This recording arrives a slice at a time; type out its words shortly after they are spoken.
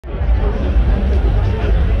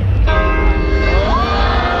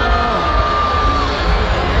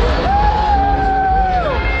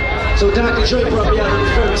So Dr. Dre brought me out on the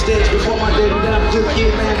first stage before my day, and then I'm just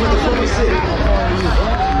getting man with the fucking city.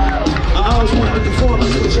 I always wanted to perform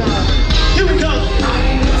this with y'all. Here we go.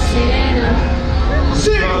 Sing.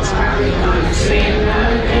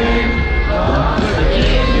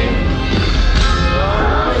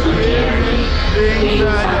 Things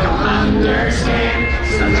I don't understand.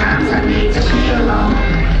 Sometimes I need to be alone.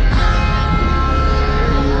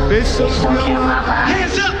 Bitch, don't kill my vibe.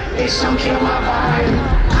 Hands up. Bitch, don't kill my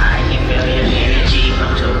vibe. I can feel your energy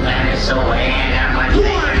from 2 planets away. And I'm my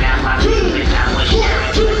nigga, now my music. I was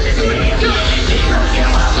sharing with the day. Bitch, don't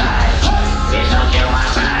kill my vibe. Bitch, don't kill my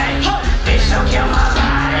vibe. Bitch, don't kill my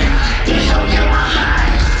vibe. Bitch, don't kill my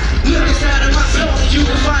vibe. Look inside of my soul, you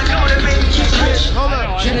can find all that made me get rich. Hold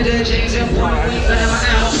up. Trinidad James and one week, but my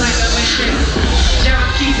album like a mission. John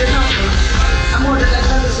keep it humble. I'm more than like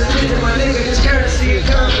others and niggas, my nigga, this courtesy of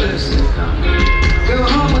governors. Go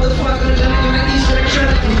home, motherfucker, then you're the east of the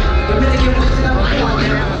Trinity. Dominican was in our corner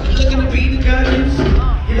now. Look at the beat and guns.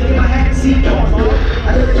 You look at my hat and see corn.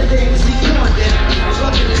 I look at the thing and see corn down. I'm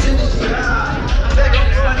fucking this industry. I'm back on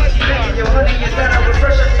this money, she making your honey, is that I was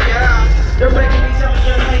fresh up to your eye. They're breaking me, telling me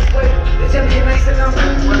you're nice, wait. They tell me you're nice and I'm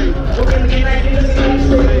good. We're gonna get nice, you're looking nice,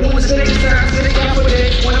 wait. Who was the next time? Get it out for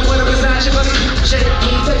day. When I'm one of his eyes, you're fucking shit.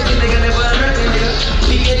 He touch the nigga, never heard it, nigga.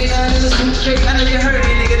 B89 in the suit straight. I know you heard it,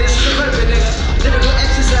 nigga. This is the perfect nigga. Lyrical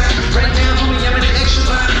exercise. Right now, homie, I'm in the extra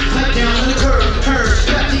line. Right down on the curve, heard.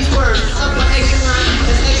 Got these words. Up my extra line.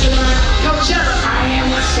 That's extra line. Coachella. I am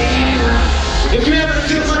a sinner. If you're having a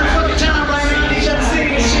good motherfucking time right now, I need y'all to sing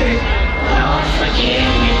this shit. Lord, forgive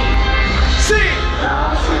me. Sing!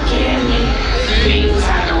 Lord, forgive me. Things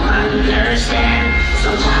I don't understand.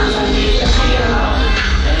 Sometimes I need to be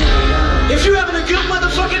alone. If you're having a good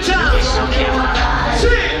motherfucking time, Bitch, don't kill my vibe.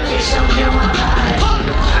 sing! Bitch, don't kill my vibe.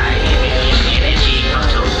 I give you your energy from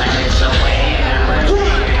 2 planets away. And I'm a nigga,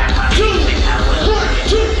 my music, I will One,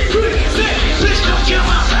 two, three, sing! Bitch, don't kill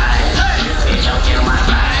my vibe. Bitch, don't kill my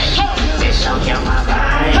vibe. Bitch, don't kill my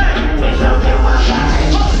vibe. Bitch, don't kill my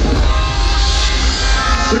vibe.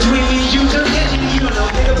 Between me and you, just getting you know,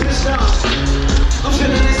 nigga pissed off. I'm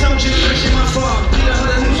feeling this whole generation, my fault. Need a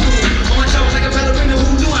hundred new school. On my toes like a ballerina,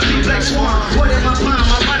 who do I be? Black Swan. What in my palm?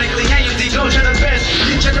 Ironically, I am the ghost of the best.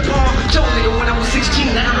 Get check the ball. Told nigga when I was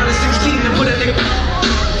 16, now I'm under 16 and put a nigga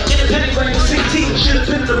independent when I was 16. Should've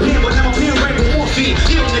been the pen, but now I'm being right with 4 feet.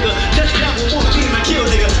 Kill nigga, touch down with 1 team, I kill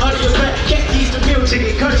nigga. Out of your back, can't keys the meal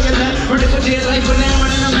ticket. Cut your lap, running for dead life, but now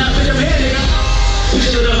running them out with your head, nigga. You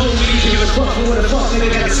should have whole week, give a fuck for what the fuck nigga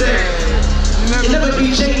gotta say. You never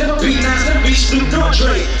be J, never be Nas, never be Snoop, nor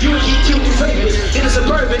Dre. You and EQ your favorite. In a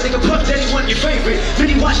suburban, nigga, Puff Daddy want your favorite.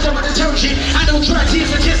 Really washed up with detergent. I don't try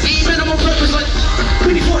tears, I just